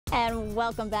And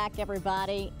welcome back,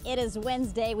 everybody. It is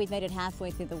Wednesday. We've made it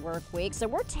halfway through the work week, so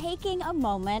we're taking a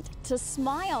moment to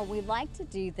smile. We like to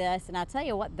do this, and I'll tell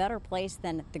you what better place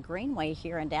than the Greenway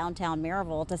here in downtown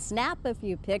Maryville to snap a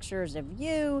few pictures of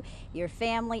you, your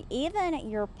family, even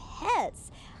your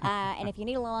pets. And if you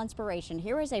need a little inspiration,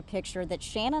 here is a picture that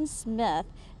Shannon Smith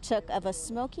took of a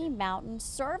Smoky Mountain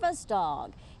service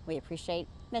dog. We appreciate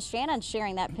Miss Shannon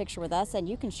sharing that picture with us, and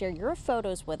you can share your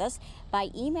photos with us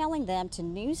by emailing them to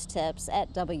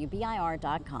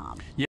newstips@wbir.com.